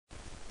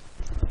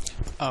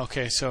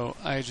Okay, so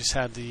I just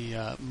had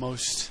the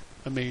most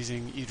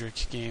amazing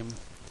Edric game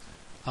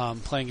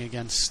playing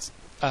against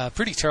a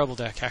pretty terrible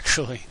deck,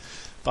 actually,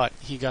 but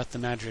he got the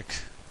magic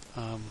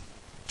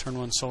turn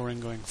 1 Soul Ring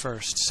going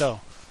first. So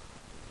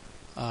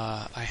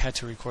I had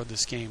to record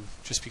this game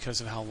just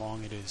because of how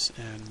long it is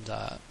and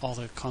all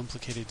the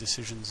complicated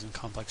decisions and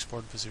complex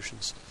board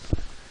positions.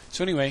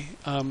 So anyway,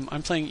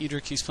 I'm playing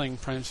Edric, he's playing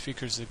Prime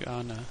Speaker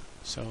Zagana,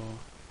 so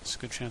it's a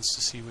good chance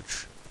to see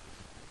which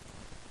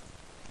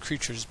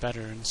creature is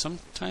better, and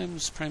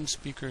sometimes Prime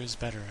Speaker is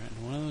better,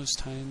 and one of those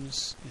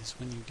times is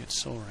when you get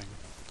Soul Ring.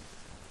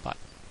 But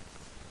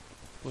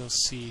we'll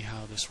see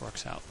how this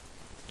works out.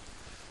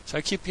 So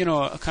I keep,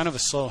 a kind of a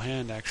slow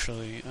hand,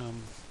 actually.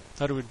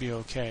 Thought it would be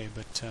okay,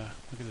 but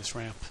look at this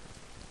ramp.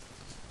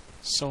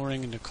 Soul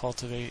Ring into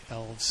Cultivate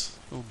Elves.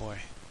 Oh boy.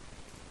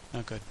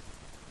 Not good.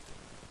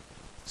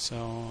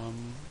 So,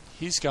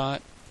 he's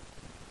got...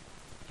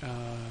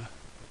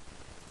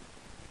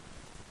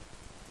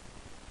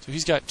 So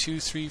he's got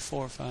 2, 3,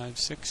 4, 5,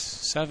 6,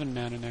 7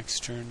 mana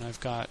next turn. I've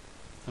got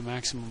a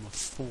maximum of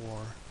 4.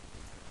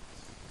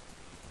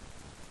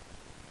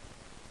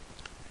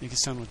 He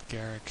gets down with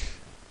Garrick.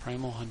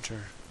 Primal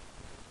Hunter.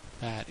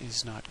 That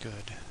is not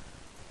good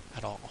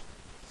at all.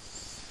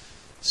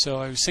 So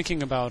I was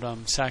thinking about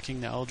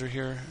sacking the Elder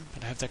here,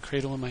 but I have that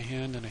Cradle in my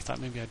hand, and I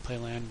thought maybe I'd play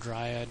Land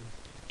Dryad,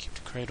 keep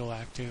the Cradle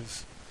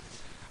active.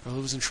 I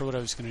really wasn't sure what I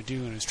was going to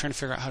do, and I was trying to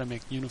figure out how to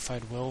make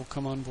Unified Will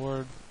come on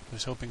board. I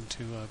was hoping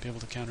to be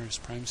able to counter his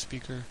Prime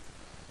Speaker.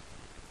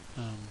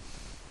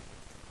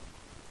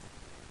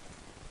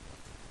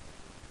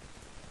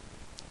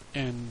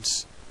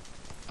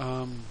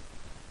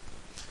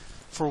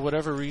 For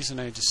whatever reason,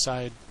 I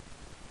decide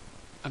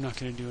I'm not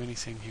going to do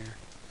anything here.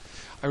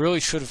 I really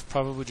should have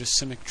probably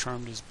just Simic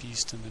Charmed his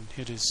Beast and then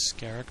hit his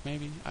Garrick,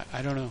 maybe?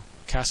 I don't know.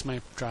 Cast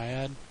my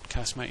Dryad,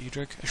 cast my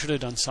Edric. I should have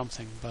done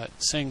something, but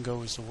saying go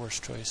was the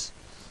worst choice.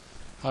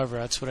 However,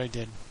 that's what I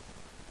did.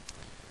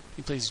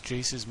 He plays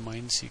Jace's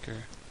Mindseeker.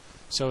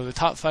 So the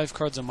top 5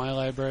 cards in my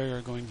library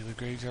are going to the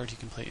graveyard. He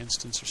can play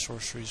instants or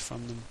sorceries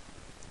from them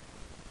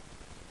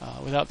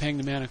without paying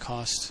the mana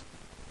cost.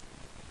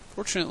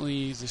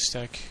 Fortunately, this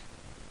deck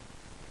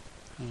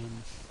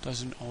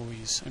doesn't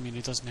always...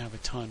 it doesn't have a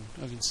ton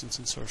of instants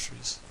and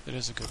sorceries. It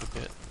is a good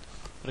bit.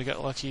 But I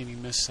got lucky and he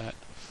missed that.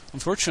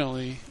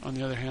 Unfortunately, on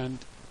the other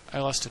hand, I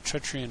lost a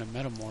Treachery and a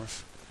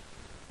Metamorph.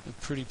 They're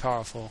pretty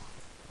powerful.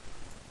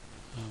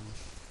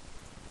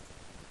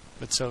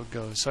 But so it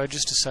goes. So I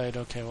just decided,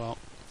 okay, well,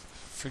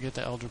 forget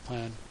the Elder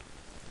plan.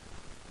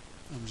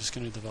 I'm just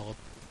going to develop.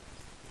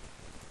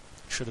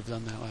 Should have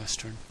done that last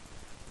turn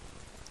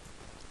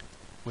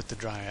with the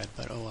Dryad,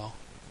 but oh well.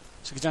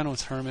 So get down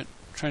with Hermit,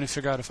 trying to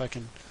figure out if I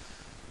can...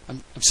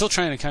 I'm still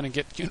trying to kind of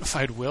get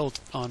Unified Will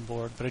on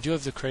board, but I do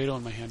have the Cradle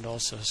in my hand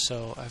also,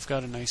 so I've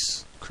got a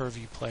nice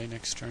curvy play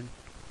next turn.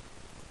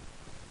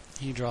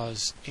 He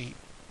draws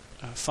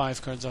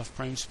 5 cards off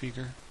Prime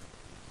Speaker.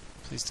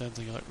 Plays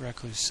Deadly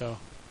Recluse, so...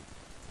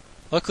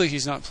 Luckily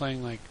he's not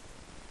playing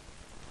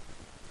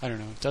I don't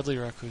know, Deadly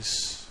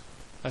Recluse.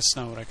 That's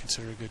not what I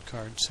consider a good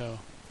card, so...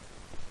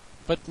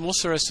 But most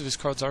of the rest of his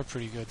cards are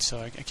pretty good,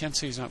 so I can't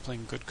say he's not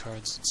playing good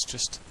cards. It's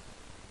just...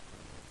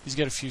 He's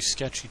got a few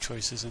sketchy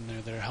choices in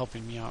there that are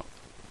helping me out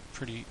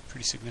pretty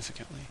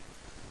significantly.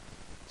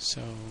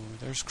 So,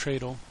 there's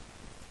Cradle.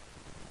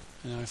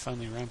 And now I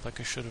finally ramp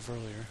like I should have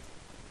earlier.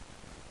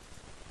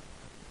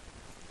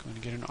 Going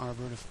to get an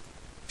Arbor to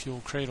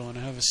fuel Cradle, and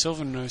I have a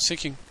Sylvan, and I was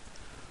thinking...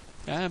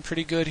 Yeah, I'm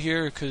pretty good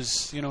here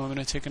because, I'm going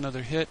to take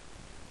another hit.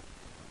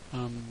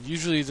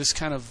 Usually this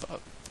kind of...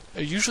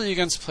 usually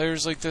against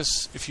players like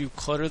this, if you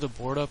clutter the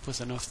board up with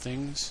enough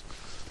things,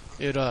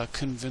 it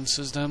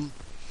convinces them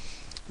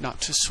not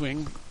to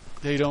swing.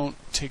 They don't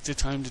take the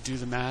time to do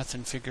the math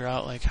and figure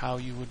out how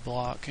you would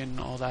block and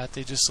all that.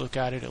 They just look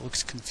at it. It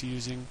looks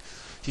confusing.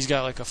 He's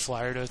got a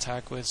flyer to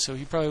attack with, so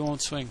he probably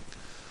won't swing.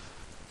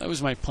 That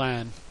was my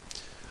plan.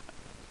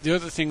 The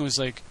other thing was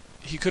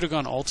he could have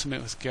gone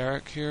ultimate with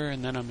Garrick here,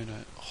 and then I'm in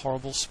a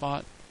horrible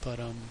spot, but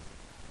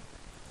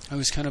I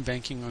was kind of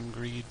banking on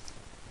greed.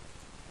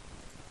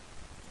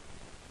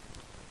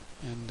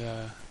 And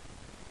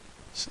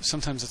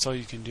sometimes that's all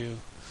you can do.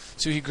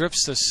 So he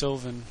grips the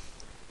Sylvan,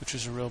 which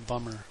is a real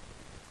bummer.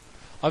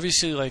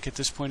 Obviously, at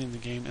this point in the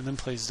game, and then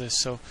plays this,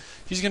 so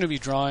he's going to be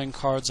drawing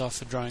cards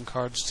off of drawing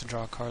cards to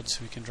draw cards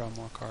so he can draw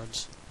more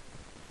cards.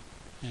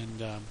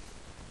 And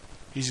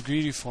he's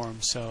greedy for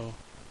him, so...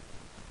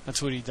 That's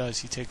what he does.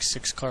 He takes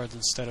 6 cards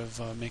instead of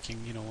making,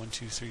 1,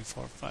 2, 3,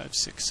 4, 5,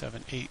 6,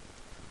 7, 8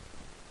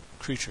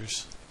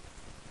 creatures.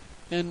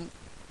 And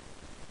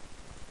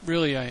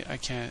really, I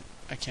can't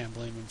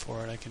blame him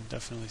for it. I can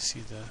definitely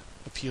see the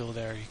appeal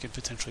there. He could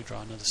potentially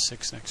draw another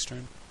 6 next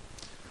turn.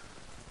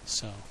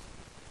 So,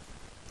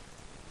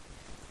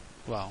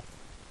 well,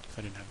 if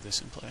I didn't have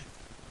this in play.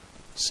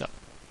 So,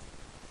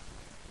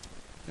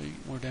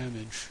 8 more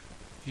damage.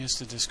 He has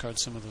to discard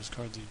some of those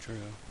cards he drew.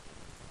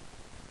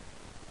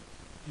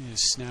 He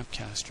is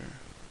Snapcaster.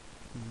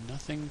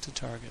 Nothing to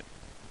target.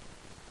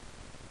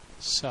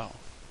 So,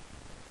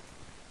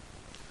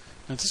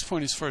 At this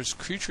point, as far as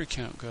creature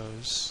count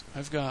goes,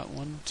 I've got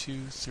 1,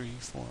 2, 3,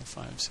 4,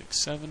 5,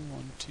 6, 7.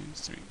 1, 2,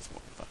 3,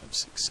 4, 5,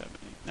 6, 7,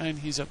 8, 9.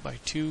 He's up by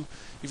 2.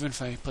 Even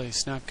if I play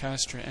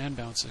Snapcaster and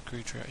bounce a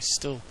creature, I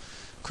still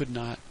could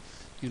not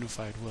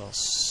Unified Will.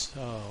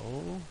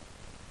 So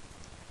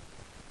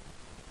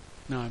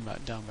now I'm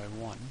down by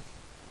 1.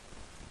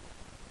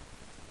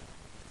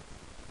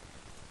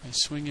 I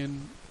swing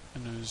in,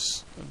 and I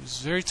was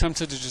very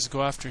tempted to just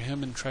go after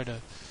him and try to,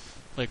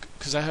 like,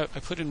 because I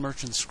put in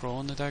Merchant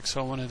Scroll in the deck,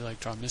 so I wanted to like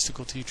draw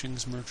Mystical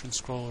Teachings, Merchant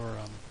Scroll,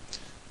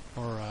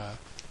 or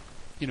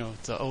you know,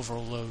 the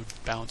Overload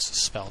bounce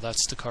spell.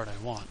 That's the card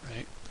I want,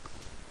 right?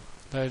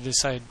 But I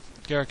decide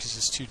Garruk is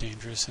just too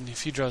dangerous, and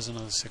if he draws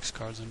another 6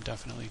 cards, I'm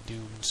definitely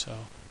doomed.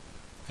 So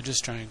I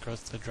just try and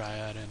growth the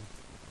Dryad and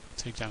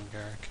take down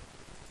Garruk.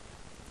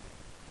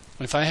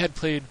 If I had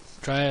played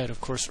Dryad,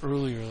 of course,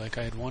 earlier, like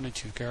I had wanted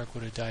to, Garruk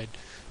would have died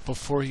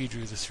before he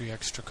drew the 3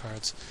 extra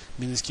cards.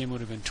 I mean, this game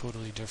would have been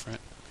totally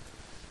different.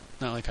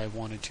 Not like I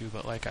wanted to,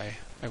 but like I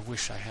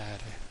wish I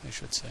had, I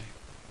should say.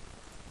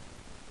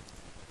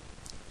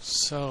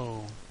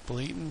 So,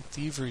 Blatant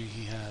Thievery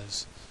he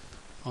has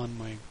on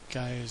my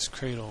Gaia's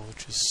Cradle,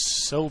 which is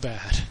so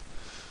bad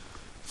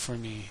for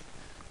me.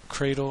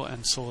 Cradle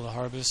and Soul of the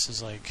Harvest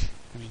is like,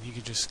 I mean, he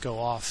could just go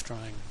off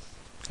drawing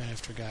guy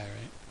after guy,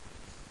 right?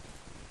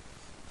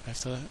 I have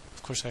to,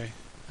 of course, I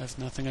have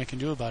nothing I can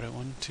do about it.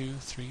 1, 2,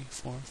 3,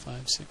 4,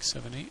 5, 6,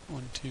 7, 8.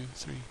 1, 2,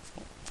 3,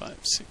 4, 5,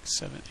 6,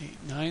 7, 8,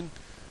 9.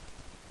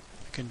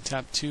 I can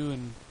tap 2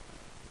 and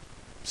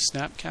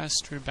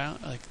Snapcaster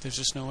bound. Like, there's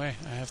just no way.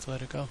 I have to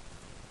let it go.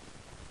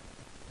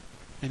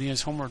 And he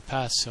has Homeward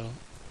Path, so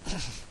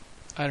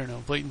I don't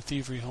know. Blatant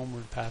Thievery,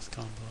 Homeward Path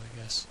combo,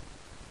 I guess.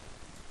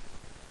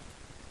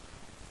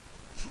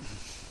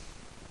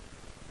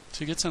 So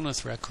he gets on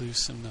with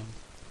Recluse, and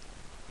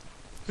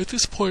at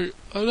this point,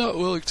 I'm not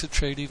willing to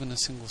trade even a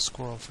single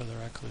squirrel for the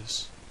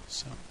Recluse.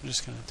 So I'm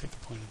just going to take the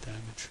point of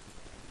damage.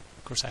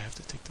 Of course, I have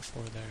to take the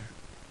 4 there.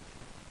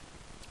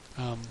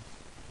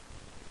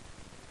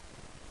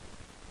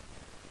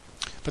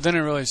 But then I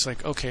realized,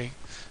 like, okay,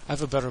 I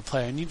have a better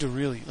play. I need to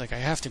really, like, I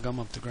have to gum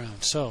up the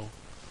ground. So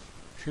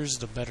here's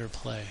the better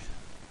play.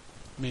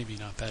 Maybe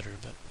not better,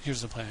 but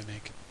here's the play I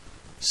make.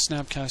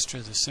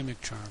 Snapcaster the Simic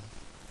Charm.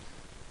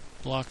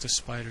 Block the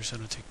spider so I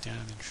don't take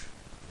damage.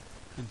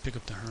 And pick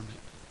up the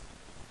Hermit.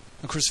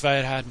 Of course, if I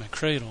had had my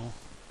Cradle,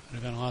 I'd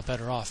have been a lot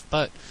better off.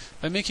 But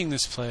by making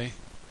this play,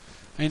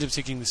 I end up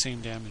taking the same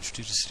damage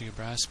due to City of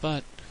Brass,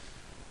 but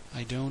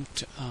I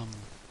don't...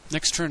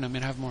 next turn, I'm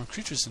going to have more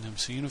creatures than him,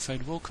 so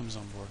Unified Will comes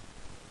on board.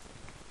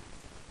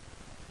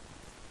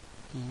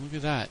 And look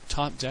at that,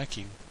 top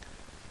decking.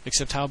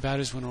 Except how bad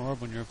is Winter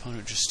Orb when your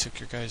opponent just took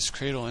your guy's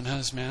Cradle and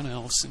has mana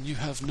elves, and you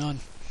have none.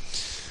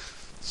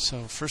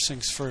 So, first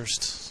things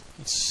first,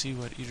 let's see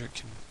what Edric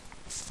can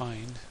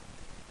find.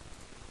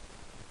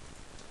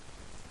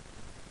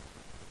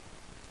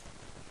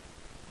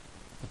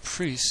 A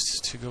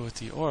Priest to go with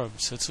the Orb,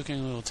 so it's looking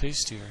a little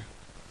tastier.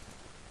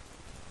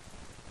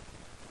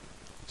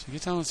 So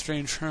get down with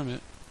Strange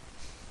Hermit,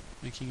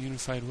 making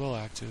Unified Will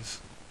active.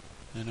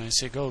 And I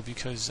say go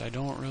because I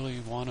don't really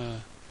want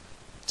to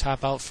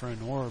tap out for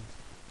an orb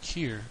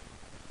here.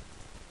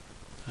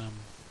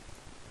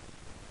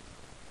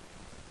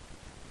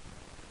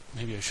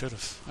 Maybe I should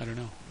have. I don't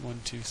know.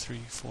 1, 2, 3,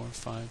 4,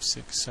 5,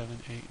 6, 7,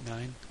 8,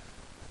 9,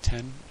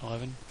 10,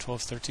 11,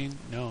 12, 13.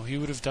 No, he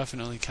would have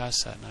definitely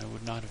cast that and I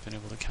would not have been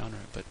able to counter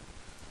it. But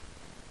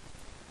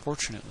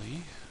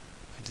fortunately,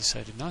 I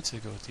decided not to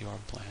go with the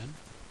orb plan.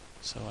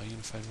 So I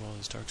Unified Will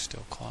his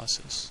Darksteel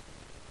Colossus.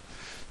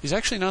 He's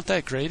actually not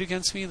that great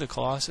against me, the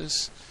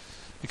Colossus,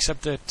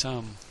 except that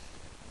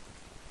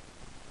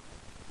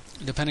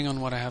depending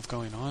on what I have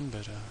going on,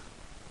 but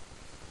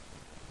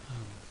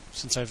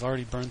since I've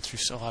already burned through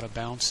a lot of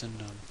bounce and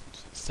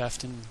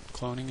theft and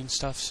cloning and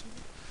stuff,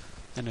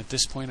 and at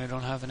this point I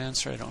don't have an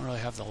answer, I don't really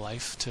have the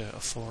life to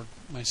afford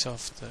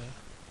myself the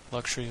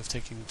luxury of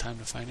taking the time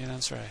to find an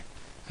answer,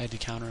 I had to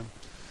counter him.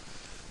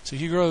 So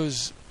he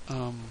goes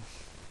and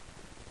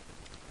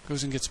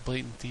gets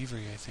Blatant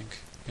Thievery, I think.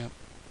 Yep.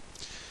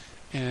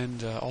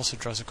 And also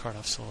draws a card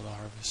off Soul of the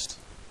Harvest.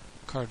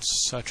 Card's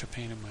such a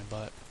pain in my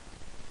butt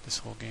this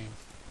whole game.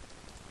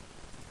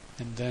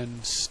 And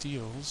then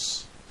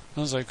steals.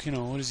 I was like, you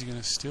know, what is he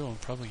going to steal?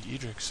 Probably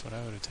Edric's what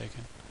I would have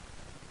taken.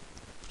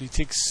 But he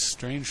takes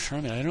Strange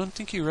Hermit. I don't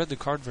think he read the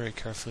card very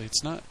carefully.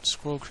 It's not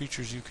scroll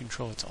creatures you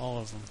control, it's all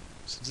of them.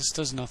 So this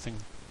does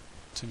nothing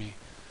to me.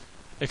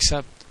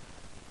 Except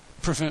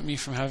prevent me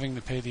from having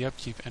to pay the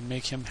upkeep and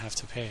make him have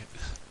to pay it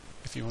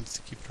if he wants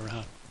to keep it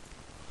around.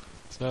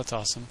 So that's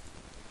awesome.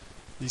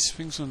 He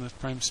swings on the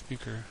Prime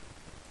Speaker,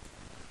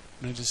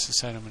 and I just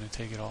decide I'm going to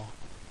take it all.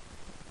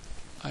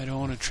 I don't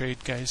want to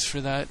trade guys for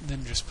that,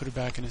 then just put it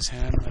back in his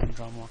hand and let him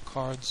draw more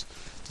cards.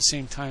 At the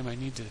same time, I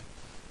need to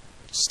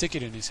stick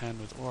it in his hand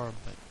with Orb,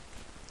 but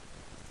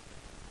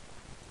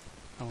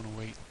I want to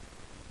wait.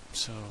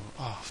 So,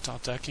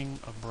 top decking,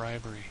 a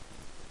Bribery.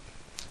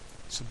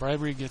 So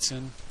Bribery gets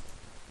in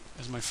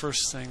as my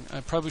first thing.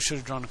 I probably should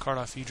have drawn a card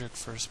off Edric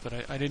first, but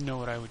I didn't know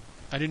what I would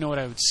I didn't know what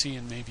I would see,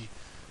 and maybe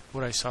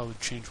what I saw would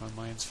change my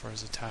mind as far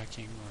as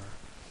attacking or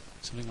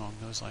something along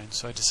those lines.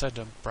 So I decided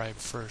to bribe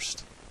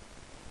first.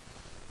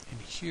 And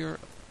here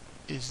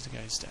is the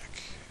guy's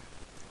deck.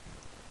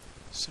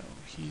 So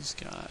he's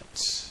got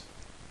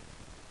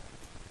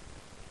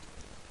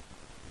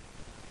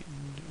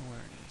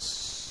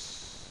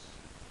awareness.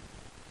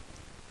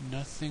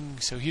 Nothing.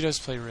 So he does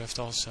play Rift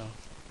also.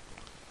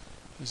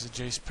 There's a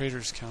Jace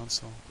Praetor's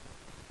Council.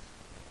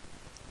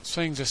 He's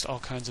playing just all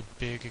kinds of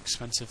big,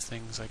 expensive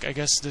things. Like, I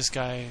guess this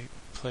guy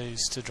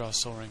plays to draw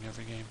Soul Ring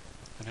every game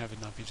and have it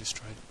not be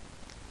destroyed.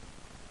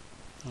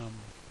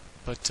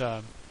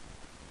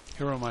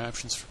 Here are my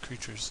options for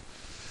creatures.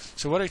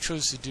 So what I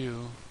chose to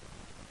do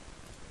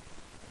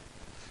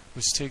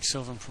was take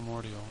Sylvan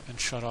Primordial and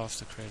shut off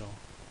the Cradle.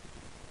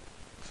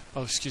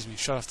 Oh, excuse me,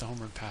 shut off the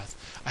Homeward Path.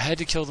 I had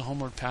to kill the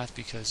Homeward Path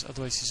because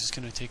otherwise he's just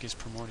going to take his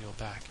Primordial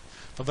back.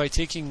 But by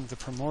taking the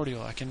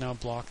Primordial, I can now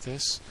block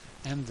this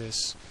and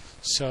this,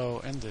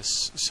 and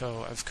this.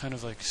 So I've kind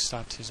of like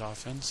stopped his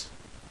offense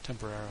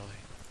temporarily.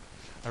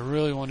 I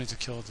really wanted to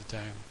kill the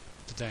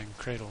dang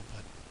Cradle,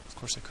 but of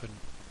course I couldn't.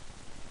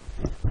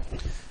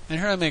 And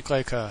here I make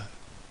like a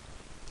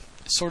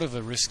sort of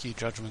a risky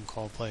judgment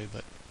call play,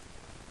 but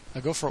I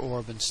go for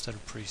Orb instead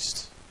of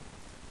Priest.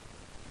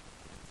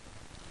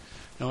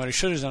 Now what I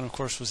should have done, of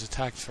course, was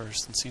attacked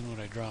first and seen what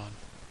I'd drawn,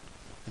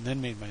 and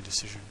then made my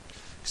decision.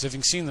 Because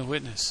having seen the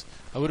Witness,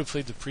 I would have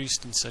played the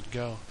Priest and said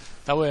go.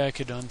 That way I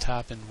could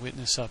untap and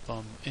witness up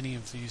any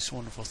of these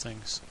wonderful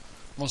things.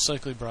 Most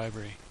likely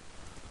bribery.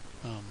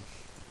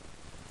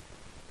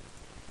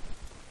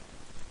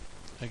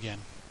 Again.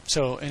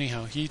 So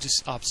anyhow, he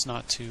just opts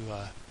not to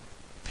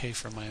pay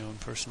for my own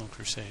personal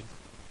crusade,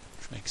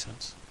 which makes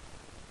sense.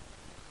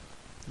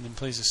 And then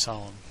plays a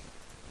Solemn.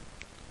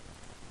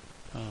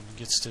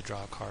 Gets to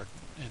draw a card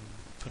and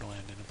put a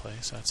land into play,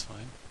 so that's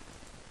fine.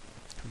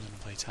 Comes into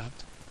play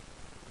tapped.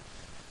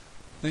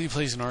 Then he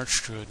plays an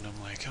Archdruid, and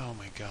I'm like, oh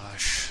my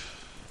gosh,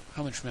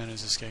 how much mana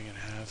is this guy going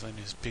to have in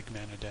his big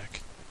mana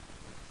deck?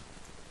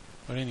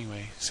 But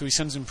anyway, so he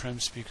sends in Prime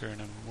Speaker,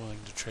 and I'm willing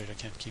to trade. I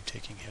can't keep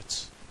taking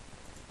hits.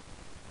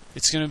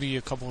 It's going to be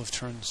a couple of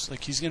turns.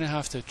 Like, he's going to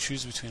have to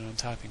choose between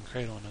untapping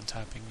Cradle and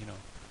untapping,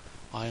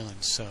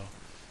 Islands. So,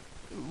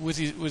 with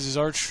his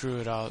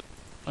Archdruid out,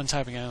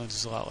 untapping Islands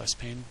is a lot less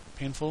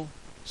painful.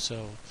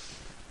 So,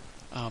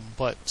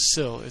 but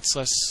still, it's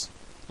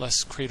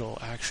less Cradle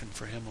action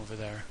for him over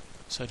there.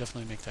 So I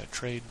definitely make that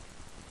trade.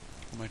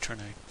 On my turn,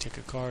 I take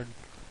a card.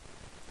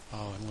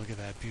 Oh, and look at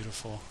that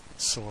beautiful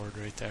sword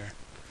right there.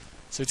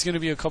 So it's going to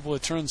be a couple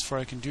of turns before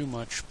I can do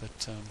much,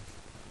 but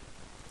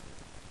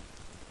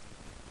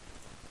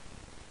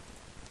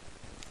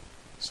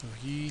so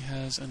he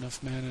has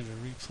enough mana to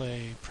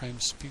replay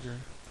Prime Speaker,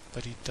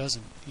 but he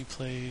doesn't. He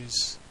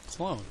plays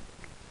Clone.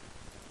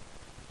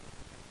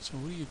 So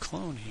what do you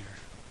clone here?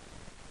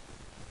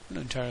 I'm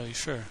not entirely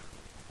sure.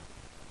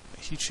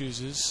 But he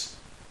chooses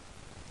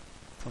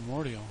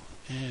Primordial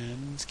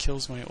and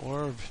kills my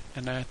Orb.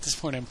 And at this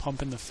point I'm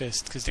pumping the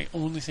fist, because the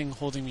only thing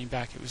holding me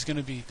back, it was going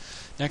to be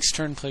next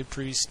turn play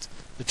Priest,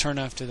 the turn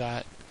after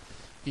that,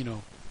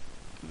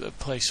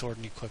 play Sword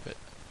and equip it.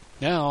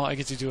 Now I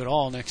get to do it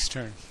all next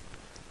turn.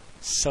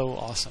 So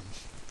awesome.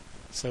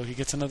 So he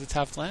gets another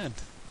tapped land.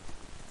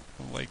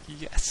 I'm like,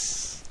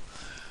 yes.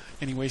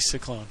 And he wastes a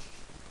clone.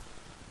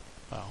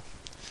 Wow.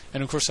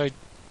 And of course I,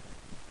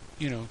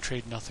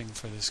 trade nothing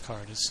for this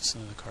card. It's just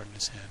another card in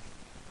his hand.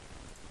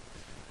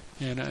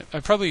 And I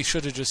probably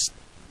should have just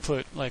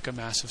put like a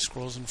massive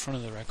Scrolls in front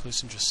of the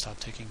Reckless and just stop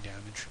taking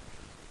damage.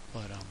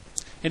 But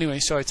anyway,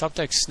 so I top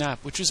deck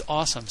Snap, which is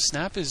awesome.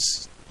 Snap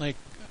is like,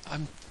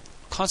 I'm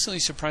constantly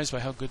surprised by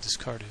how good this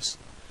card is.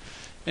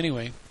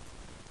 Anyway,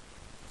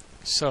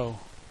 so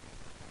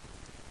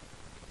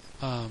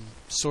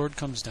Sword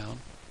comes down.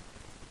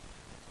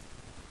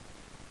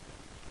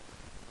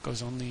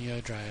 Goes on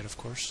the Dryad, of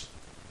course.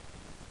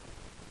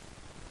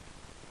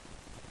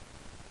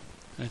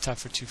 And I tap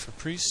for 2 for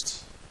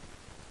Priest.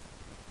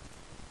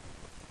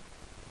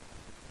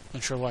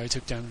 Not sure why I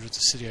took damage with the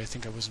city. I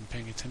think I wasn't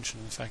paying attention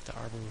to the fact that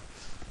Arbor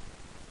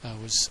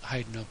was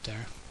hiding up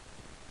there.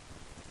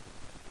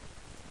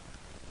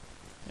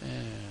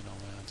 And all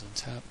my lands on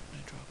tap.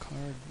 I draw a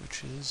card,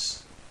 which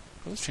is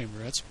Growth Chamber.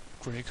 That's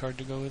a great card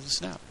to go with the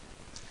Snap.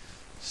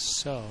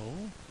 So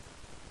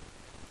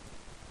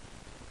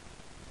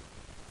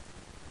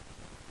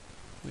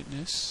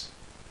Witness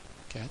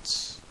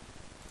gets.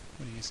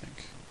 What do you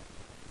think?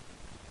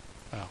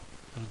 Oh,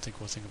 I don't think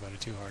we'll think about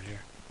it too hard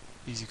here.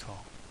 Easy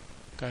call.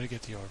 Gotta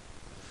get the Orb.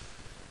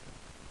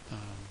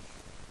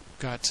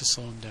 Got to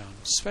slow him down,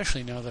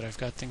 especially now that I've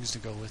got things to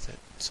go with it.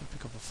 So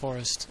pick up a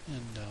Forest,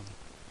 and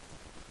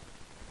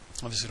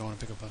obviously don't want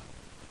to pick up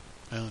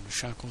a Island of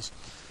Shackles,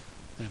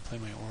 and I play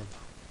my Orb.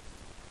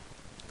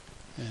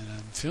 And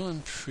I'm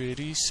feeling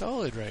pretty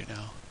solid right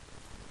now,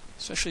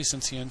 especially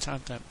since he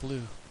untapped that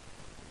blue.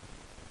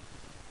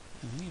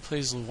 And then he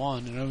plays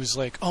Luan, and I was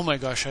like, oh my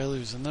gosh, I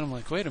lose. And then I'm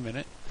like, wait a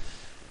minute.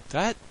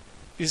 That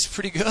is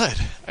pretty good.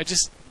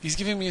 He's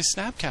giving me a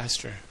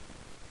Snapcaster.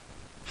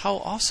 How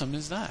awesome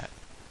is that?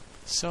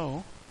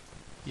 So,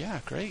 yeah,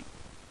 great.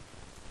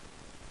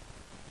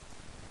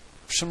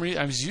 For some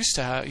reason, I was used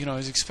to have, I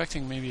was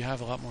expecting maybe to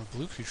have a lot more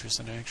blue creatures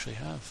than I actually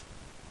have.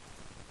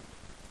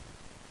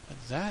 But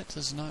that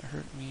does not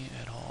hurt me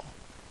at all.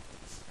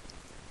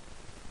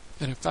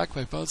 And in fact,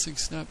 by bouncing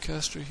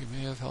Snapcaster, he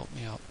may have helped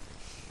me out.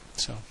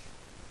 So,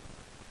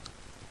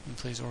 he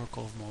plays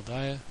Oracle of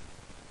Moldiah,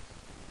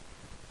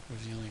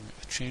 revealing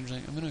a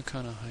changeling. I'm going to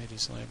kind of hide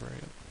his library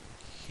up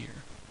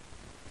here.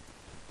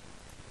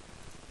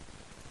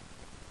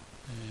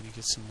 And he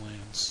gets some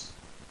lands.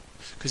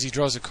 Because he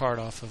draws a card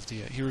off of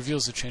the... he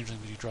reveals the changeling,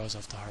 but he draws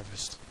off the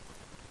harvest.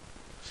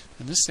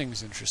 And this thing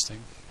is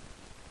interesting.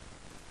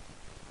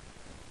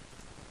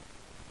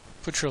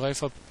 Put your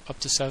life up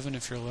to 7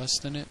 if you're less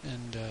than it,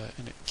 and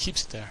it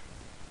keeps it there.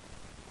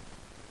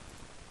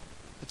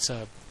 It's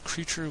a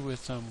creature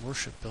with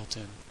worship built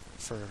in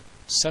for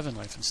 7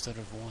 life instead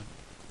of 1.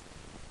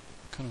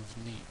 Kind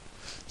of neat.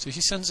 So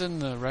he sends in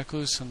the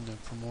Recluse and the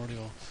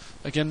Primordial.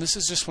 Again, this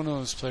is just one of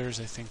those players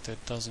I think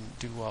that doesn't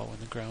do well when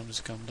the ground is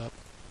gummed up.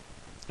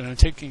 And I'm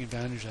taking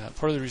advantage of that.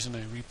 Part of the reason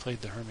I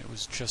replayed the Hermit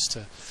was just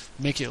to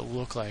make it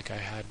look like I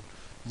had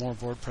more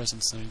board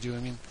presence than I do. I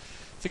mean,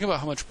 think about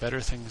how much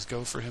better things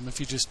go for him if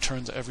he just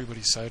turns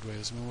everybody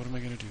sideways. I mean, what am I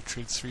going to do?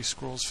 Trade 3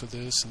 scrolls for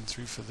this and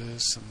 3 for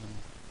this and then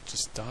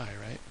just die,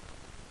 right?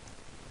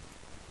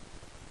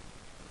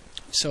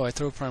 So I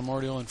throw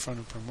Primordial in front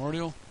of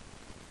Primordial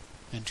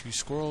and 2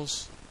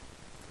 scrolls.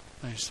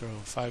 I just throw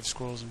 5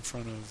 scrolls in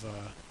front of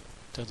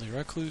Deadly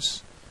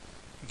Recluse.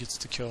 He gets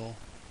to kill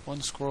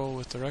 1 scroll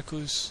with the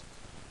Recluse,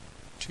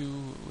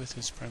 2 with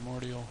his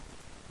Primordial,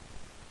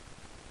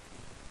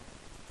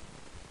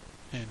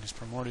 and his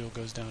Primordial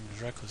goes down, and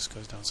his Recluse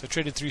goes down. So I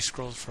traded 3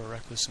 scrolls for a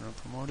Recluse and a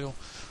Primordial.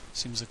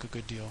 Seems like a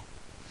good deal.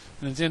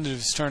 And at the end of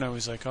his turn I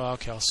was like, oh,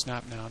 okay, I'll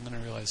snap now. And then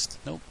I realized,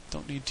 nope,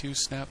 don't need to.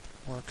 Snap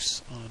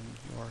works on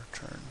your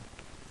turn.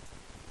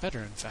 Better,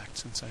 in fact,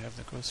 since I have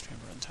the Growth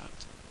Chamber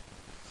untapped.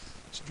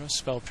 So draw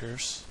Spell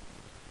Pierce.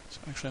 So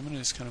actually I'm going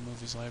to just kind of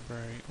move his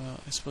library. Well,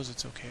 I suppose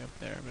it's okay up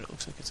there, but it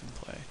looks like it's in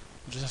play.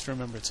 We'll just have to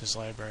remember it's his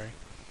library.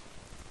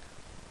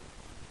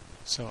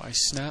 So I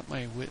snap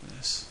my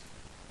Witness.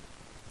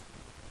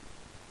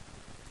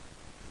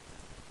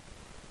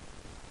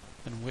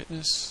 And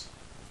Witness,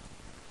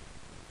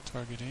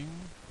 targeting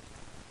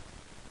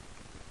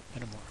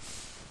Metamorph.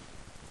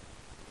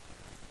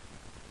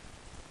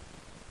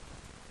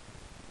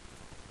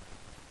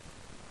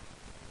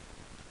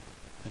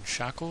 Then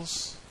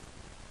Shackles,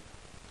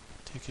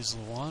 take his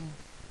Luan,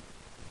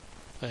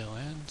 play a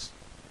land,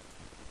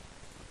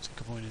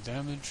 take a point of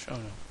damage, oh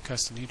no,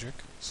 cast an Edric,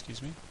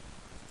 excuse me,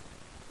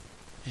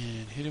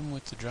 and hit him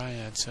with the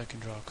Dryad so I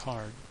can draw a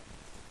card.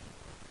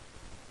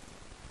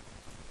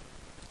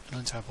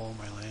 And untap all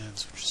my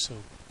lands, which is so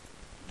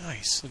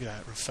nice. Look at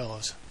that,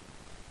 Rofellos.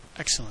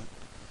 Excellent.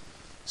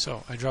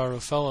 So, I draw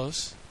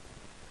Rofellos,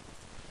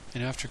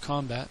 and after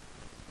combat,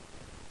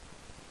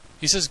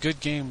 he says good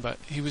game, but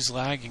he was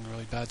lagging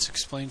really bad, so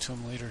explain to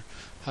him later.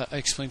 I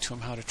explained to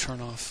him how to turn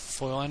off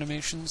foil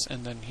animations,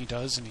 and then he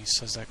does, and he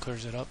says that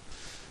clears it up,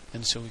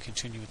 and so we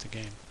continue with the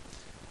game.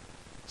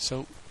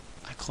 So,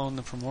 I clone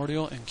the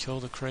Primordial and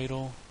kill the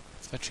Cradle,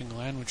 fetching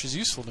land, which is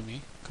useful to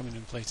me, coming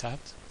in play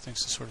tapped,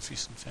 thanks to Sword of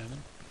Feast and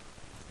Famine.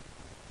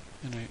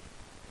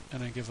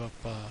 And I give up,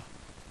 and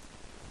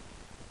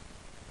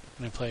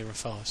I play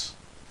Rofellos.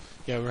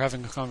 Yeah, we were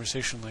having a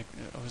conversation, like,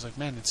 I was like,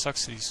 man, it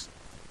sucks that he's,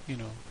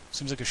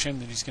 seems like a shame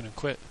that he's going to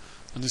quit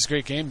on this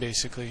great game,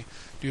 basically,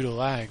 due to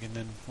lag. And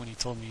then when he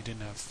told me he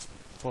didn't have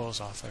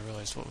foils off, I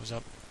realized what was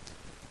up.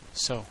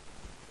 So,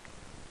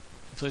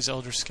 he plays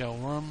Elder Scale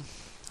Worm.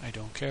 I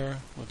don't care.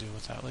 We'll deal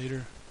with that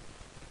later.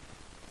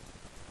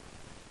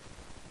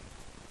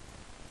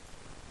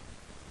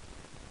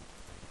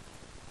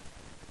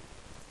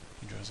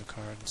 He draws a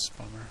card. It's a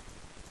bummer.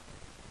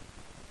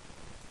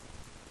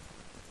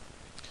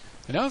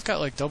 And now I've got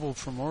like double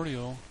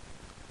Primordial,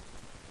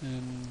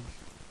 and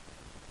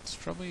it's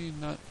probably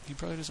not. He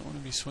probably doesn't want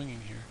to be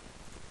swinging here.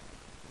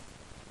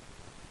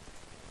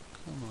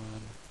 Come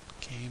on,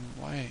 game.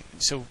 Why?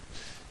 So,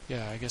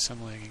 yeah, I guess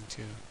I'm lagging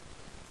too.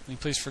 And he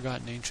plays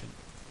Forgotten Ancient,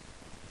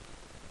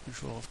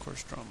 which will of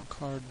course draw him a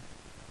card.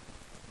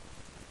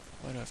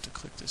 Why do I have to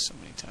click this so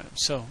many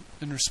times? So,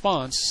 in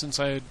response, since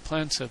I had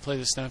planned to play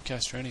the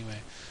Snapcaster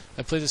anyway,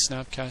 I play the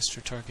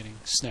Snapcaster targeting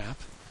Snap.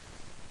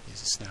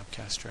 He's a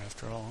Snapcaster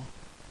after all.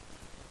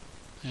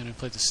 And I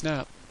played the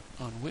Snap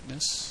on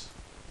Witness.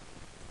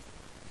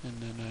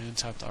 And then I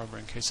untap the Arbor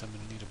in case I'm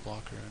going to need a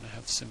blocker, and I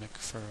have Simic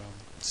for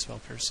Spell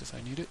Pierce if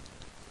I need it.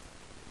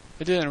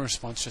 I did that in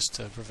response just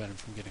to prevent him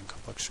from getting a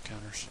couple extra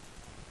counters.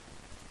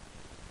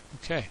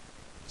 Okay,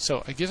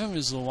 so I give him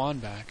his Luan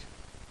back.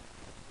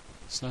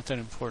 It's not that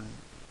important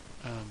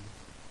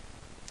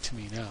to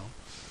me now.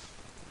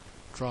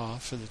 Draw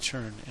for the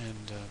turn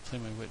and play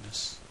my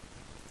Witness,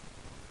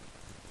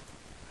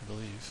 I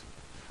believe.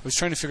 I was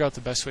trying to figure out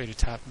the best way to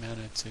tap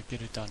mana to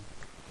get it done.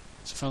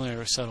 So finally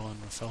I settle on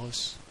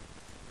Rofellos.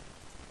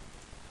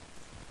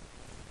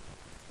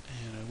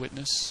 And a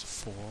Witness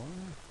for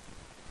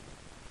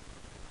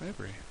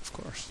Library, of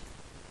course.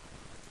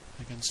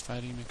 against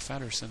Fatty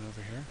McFatterson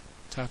over here.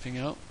 Tapping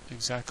out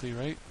exactly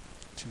right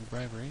to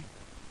Bribery.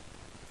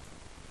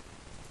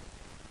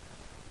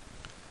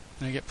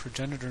 And I get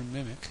Progenitor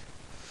Mimic.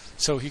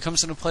 So he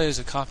comes into play as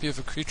a copy of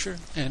a creature,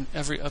 and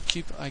every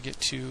upkeep I get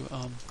to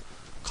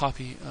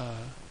copy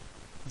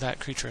that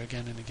creature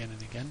again and again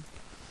and again.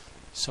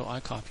 So I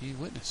copy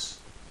Witness,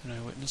 and I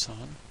Witness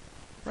on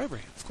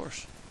Bribery, of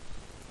course.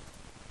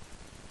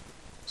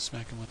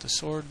 Smack him with the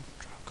sword,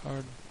 draw a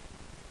card.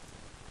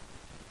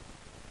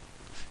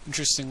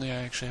 Interestingly, I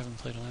actually haven't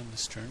played a land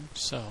this turn,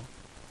 so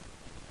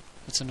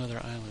that's another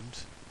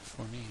island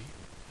for me,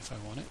 if I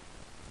want it.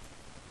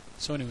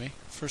 So anyway,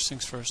 first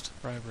things first,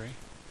 Bribery.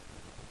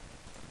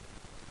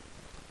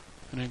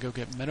 I'm going to go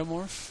get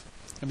Metamorph,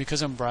 and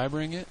because I'm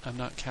bribering it, I'm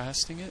not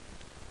casting it.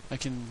 I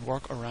can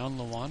work around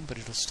Lawan, but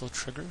it'll still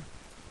trigger.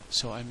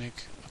 So I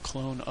make a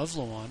clone of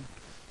Lawan,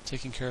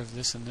 taking care of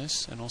this,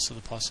 and also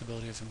the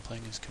possibility of him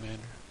playing his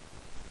commander.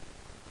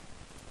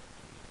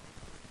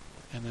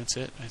 And that's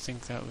it. I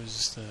think that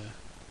was the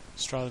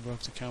straw that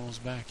broke the camel's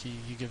back.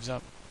 He gives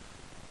up.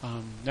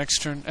 Next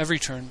turn, every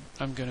turn,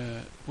 I'm going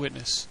to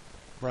Witness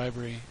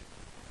Bribery,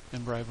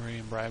 and Bribery,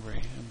 and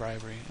Bribery, and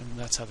Bribery, and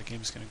that's how the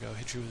game's going to go.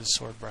 Hit you with a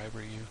sword,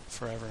 Bribery you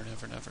forever and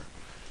ever and ever.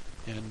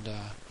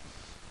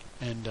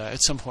 And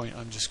at some point,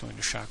 I'm just going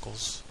to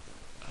Shackles.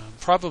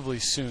 Probably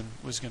soon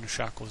was going to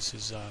Shackles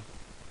his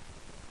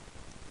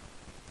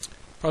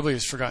probably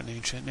his Forgotten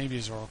Ancient, maybe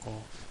his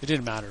Oracle. It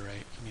didn't matter,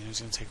 right? I mean, he was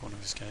going to take one of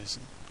his guys,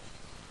 and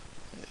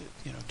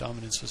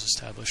dominance was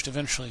established.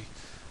 Eventually,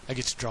 I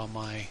get to draw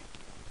my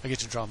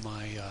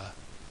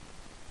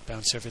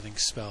bounce everything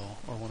spell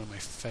or one of my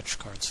fetch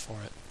cards for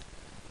it,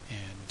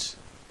 and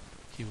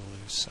he will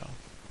lose. So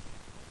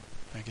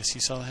I guess he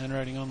saw the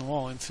handwriting on the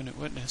wall. Infinite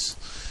Witness.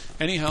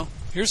 Anyhow,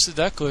 here's the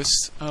deck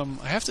list. I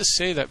have to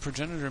say that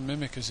Progenitor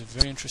Mimic is a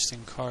very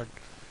interesting card.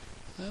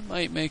 That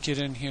might make it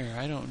in here.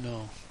 I don't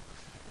know.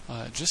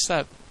 Just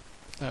that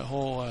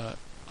whole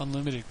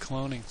unlimited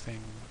cloning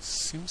thing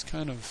seems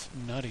kind of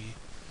nutty.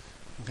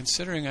 And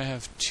considering I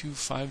have 2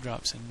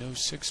 5-drops and no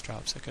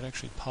 6-drops, I could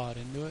actually pod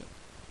into it.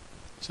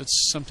 So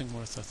it's something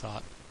worth a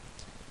thought.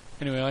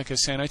 Anyway, like I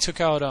was saying, I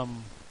took out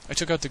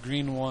the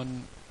green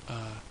one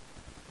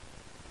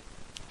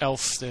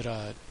elf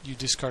that you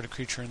discard a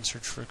creature and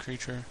search for a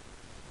creature.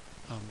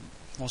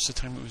 Most of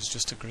the time it was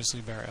just a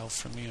Grizzly Bear elf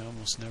for me. I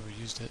almost never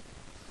used it.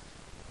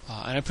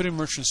 And I put in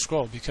Merchant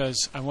Scroll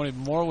because I wanted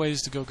more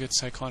ways to go get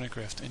Cyclonic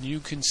Rift. And you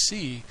can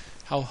see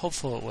how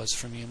helpful it was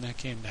for me in that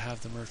game to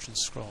have the Merchant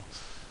Scroll.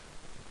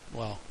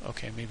 Well,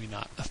 okay, maybe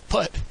not.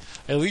 But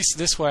at least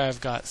this way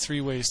I've got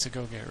 3 ways to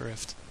go get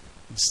Rift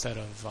instead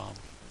of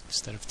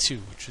 2,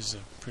 which is a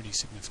pretty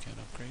significant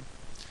upgrade.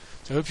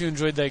 So I hope you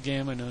enjoyed that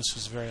game. I know this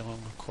was a very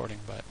long recording,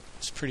 but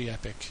it's a pretty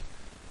epic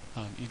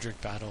Edric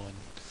battle. And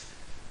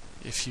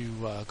if you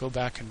go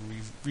back and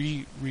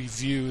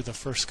review the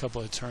first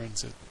couple of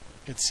turns,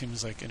 it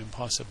seems like an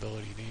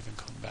impossibility to even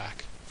come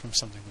back from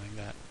something like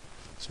that.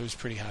 So I was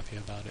pretty happy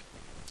about it.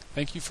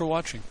 Thank you for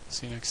watching.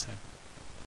 See you next time.